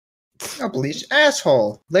A bleached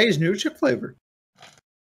asshole. Lay's new chip flavor.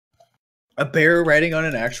 A bear riding on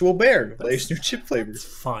an actual bear. Lay's new chip flavor. It's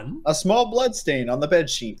fun. A small blood stain on the bed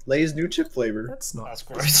sheet. Lay's new chip flavor. That's not. That's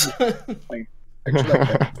gross. Actually,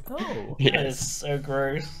 like that. Oh. That is so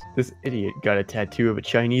gross. This idiot got a tattoo of a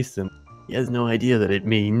Chinese symbol. He has no idea that it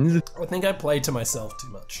means. I think I play to myself too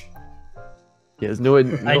much. He has no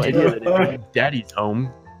idea that it do. means Daddy's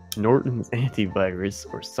home, Norton's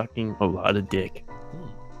antivirus, or sucking a lot of dick.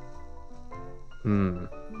 Hmm.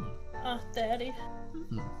 Oh, Daddy.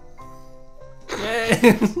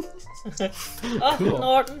 Yay! Oh, Cool.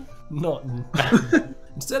 Norton. Norton.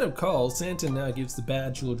 Instead of coal, Santa now gives the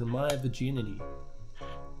bad children my virginity.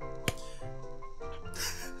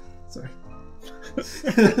 Sorry.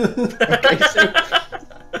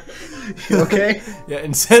 Okay. Yeah,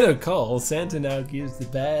 instead of coal, Santa now gives the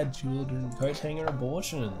bad children coat hanger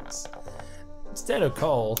abortions. Instead of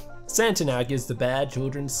coal, Santa now gives the bad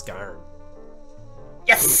children Skyrim.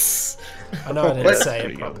 Yes! I know I didn't say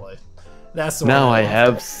it properly. That's the Now one I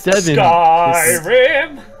have 7.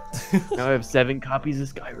 Skyrim! Now I have 7 copies of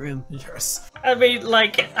Skyrim. Yes. I mean,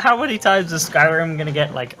 like, how many times is Skyrim gonna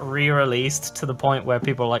get, like, re-released to the point where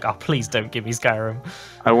people are like, oh, please don't give me Skyrim?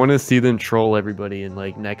 I want to see them troll everybody in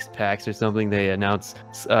like next PAX or something. They announce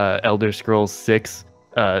Elder Scrolls 6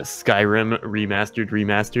 Skyrim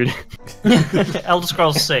remastered. Elder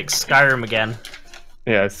Scrolls 6, Skyrim again.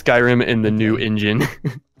 Yeah, Skyrim in the new engine.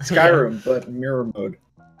 Skyrim, but mirror mode.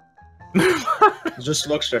 It just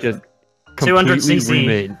looks different. Just 200 completely cc.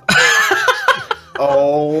 remade.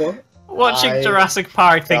 Oh. Watching My Jurassic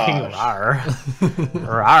Park thinking, gosh.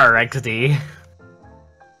 rar XD.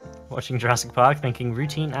 Watching Jurassic Park thinking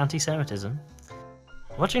routine anti-Semitism.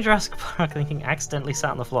 Watching Jurassic Park thinking accidentally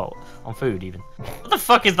sat on the floor. On food, even. What the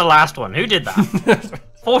fuck is the last one? Who did that?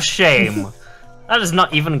 For shame. That is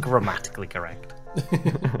not even grammatically correct.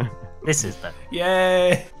 This is the...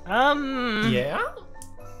 Yay! Yeah?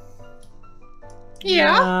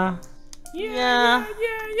 Yeah. Yeah.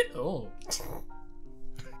 Oh.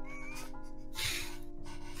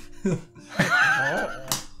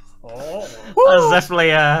 There's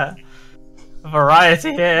definitely a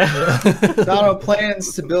variety here. Donald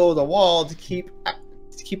plans to build a wall to keep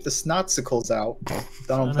the snotsicles out.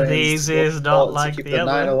 Donald One of plans these to build is a not wall to like keep the the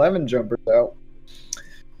other. 9/11 jumpers out.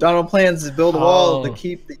 Donald plans to build a wall to Oh.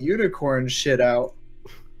 keep the unicorn shit out.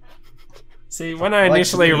 See, when I Like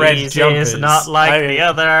initially read These Jumpers, is not like the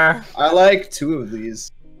other. I like 2 of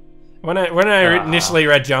these. When I initially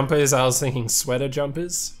read Jumpers, I was thinking sweater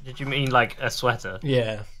jumpers. Did you mean like a sweater?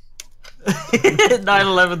 Yeah.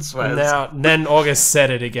 9/11 sweaters. Then August said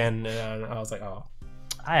it again, and I was like, oh.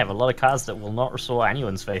 I have a lot of cards that will not restore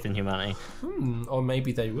anyone's faith in humanity. Or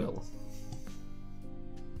maybe they will.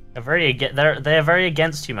 They're very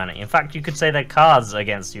against humanity. In fact, you could say they're cards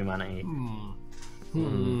against humanity.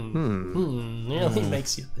 Really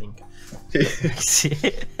makes you think.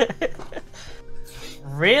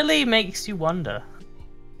 Really makes you wonder.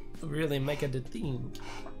 Really make it a thing.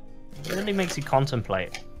 Really makes you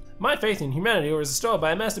contemplate. My faith in humanity was restored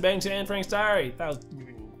by masturbating to Anne Frank's diary. That was...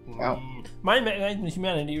 Wow. My faith in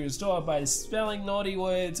humanity was restored by spelling naughty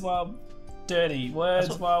words while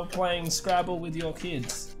while playing Scrabble with your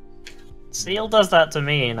kids. Seal does that to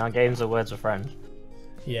me in our games of Words with Friends.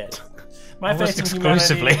 Yeah. My Almost faith in humanity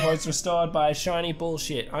exclusively. was restored by shiny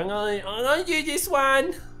bullshit. I'm gonna do this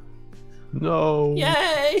one. No.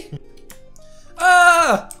 Yay!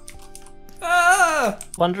 Ah! Ah!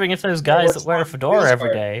 Wondering if those guys what's that wear a not fedora feels every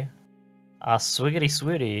hard? day are swiggity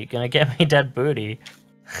swooty gonna get me dead booty.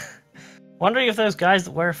 Wondering if those guys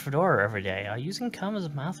that wear a fedora every day are using cum as a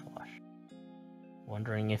mouthwash.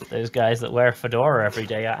 Wondering if those guys that wear a fedora every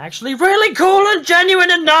day are actually really cool and genuine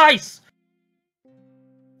and nice.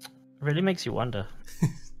 Really makes you wonder.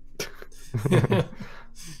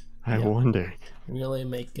 I wonder. Really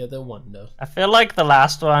make it a wonder. I feel like the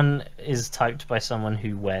last one is typed by someone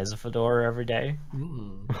who wears a fedora every day.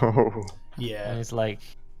 Oh. And Yeah, it's like,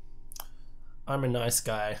 I'm a nice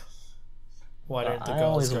guy. Why don't the I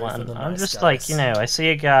girls always go for wonder. the I'm nice just guys? like, you know, I see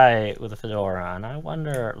a guy with a fedora and I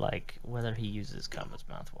wonder, like, whether he uses cum as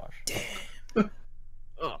mouthwash.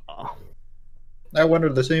 Oh. I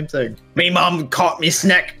wondered the same thing. Me mom caught me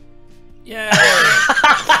snack. Yeah.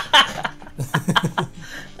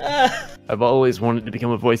 I've always wanted to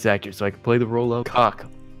become a voice actor so I could play the role of cock.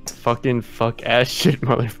 Fucking fuck ass shit,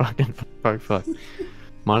 motherfucking fuck.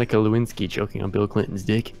 Monica Lewinsky choking on Bill Clinton's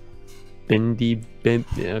dick.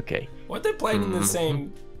 Okay. What they played in the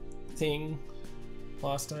same thing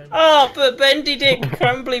last time? Oh, but Bendy Dick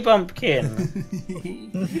Crumbly Bumpkin.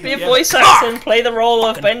 Be a Yeah. voice actor and play the role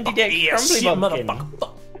of Bendy Dick Yeah, Crumbly shit, Bumpkin. motherfucker.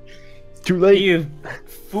 Too late. You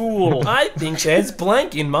fool. I think there's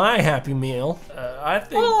blank in my Happy Meal. I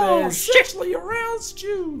think there's sexually aroused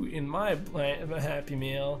Jew in my Happy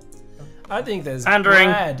Meal. I think there's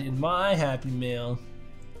Brad in my Happy Meal.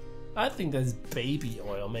 I think there's baby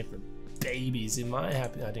oil made for babies in my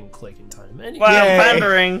Happy. I didn't click in time. Anyway. Wow,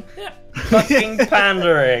 pandering. Yeah. Fucking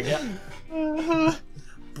pandering. Yeah.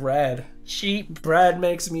 Brad. Cheap. Brad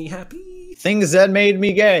makes me happy. Things that made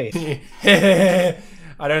me gay.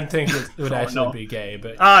 I don't think it would actually be gay,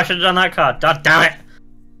 but... Oh, I should have done that card. God damn it.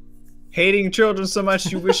 Hating children so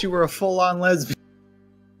much you wish you were a full-on lesbian.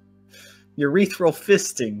 Urethral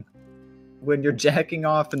fisting. When you're jacking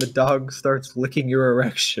off and the dog starts licking your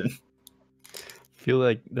erection. I feel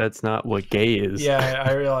like that's not what gay is. Yeah,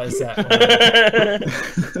 I realized that.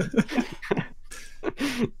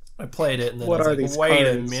 I played it and then What I was are like, these wait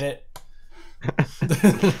a cards? minute. I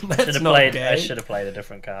should have played a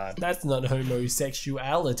different card. That's not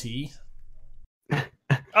homosexuality. Oh,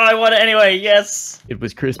 I want it anyway, yes! It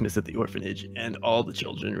was Christmas at the orphanage, and all the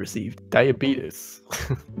children received diabetes.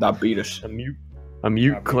 Diabetes. A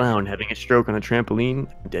mute clown having a stroke on a trampoline,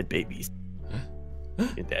 dead babies.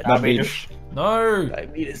 Diabetes. No!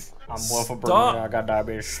 Diabetes. I'm Wolf of Stop. I got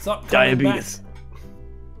diabetes. Stop coming Diabetes.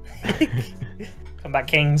 Come back,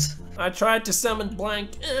 kings. back. I tried to summon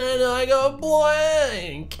blank and I got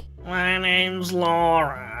blank! My name's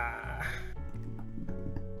Laura.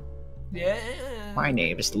 Yeah. My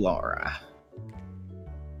name is Laura.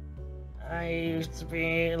 I used to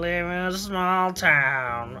live in a small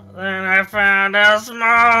town. Then I found a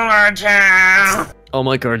smaller town. All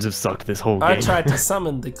my cards have sucked this whole game. I tried to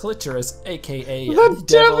summon the clitoris, aka The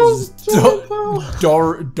devil's doorbell.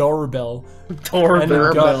 doorbell. Doorbell. And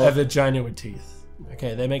then got a vagina with teeth.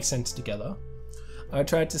 Okay, they make sense together. I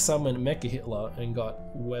tried to summon Mecha Hitler and got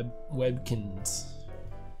Webkins.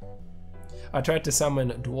 I tried to summon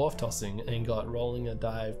Dwarf Tossing and got Rolling a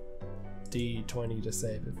Dive D20 to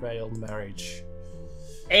save a failed marriage.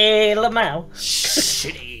 Hey, Lamau.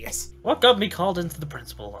 Shitty. What got me called into the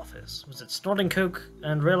principal office? Was it snorting coke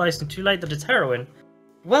and realizing too late that it's heroin?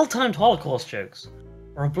 Well-timed Holocaust jokes?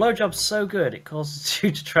 Or a blowjob so good it causes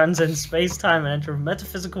you to transcend space-time and enter a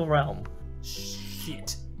metaphysical realm?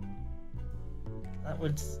 Shit. That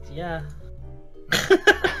would... yeah.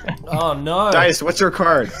 Oh no. Dice, what's your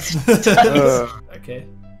card? Okay.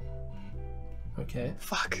 Okay.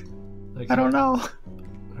 Fuck. Okay. I don't know.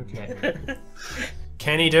 Okay.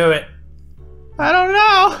 Can he do it? I don't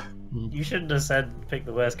know. You shouldn't have said pick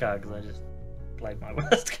the worst card because I just played my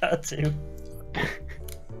worst card too.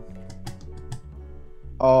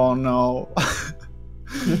 Oh no.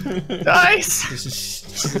 Dice. This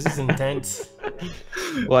is intense.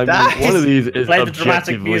 Well, I Dice. mean, one of these is Play the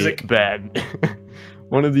dramatic objectively music. bad.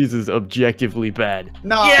 One of these is objectively bad.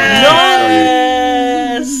 No. Yes!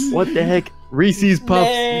 What the heck? Reese's Puffs.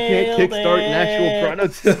 You can't Nailed kickstart an actual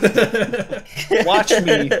product. Watch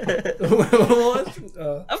me. What?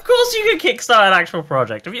 Of course you can kickstart an actual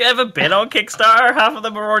project. Have you ever been on Kickstarter? Half of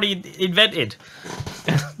them are already invented.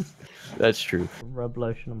 That's true. Rub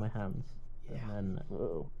lotion on my hands. Yeah. And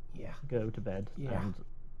then Yeah. go to bed Yeah. and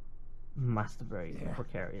masturbate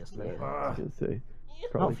precariously. I was gonna say.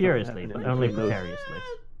 Not furiously, but only precariously.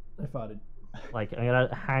 I farted. Like, I'm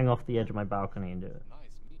gonna hang off the edge of my balcony and do it.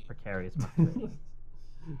 Precarious masturbation.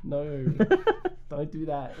 No. Don't do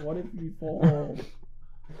that. What if you fall?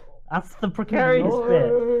 That's the precarious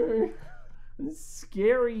bit. No. It's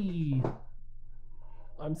scary.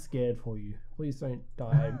 I'm scared for you. Please don't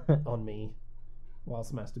die on me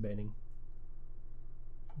whilst masturbating.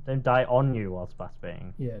 Don't die on you whilst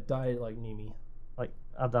masturbating. Yeah, die like near me. Like,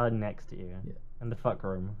 I'll die next to you. Yeah. In the fuck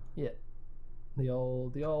room. Yeah. The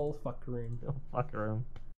old fuck room. The fuck room.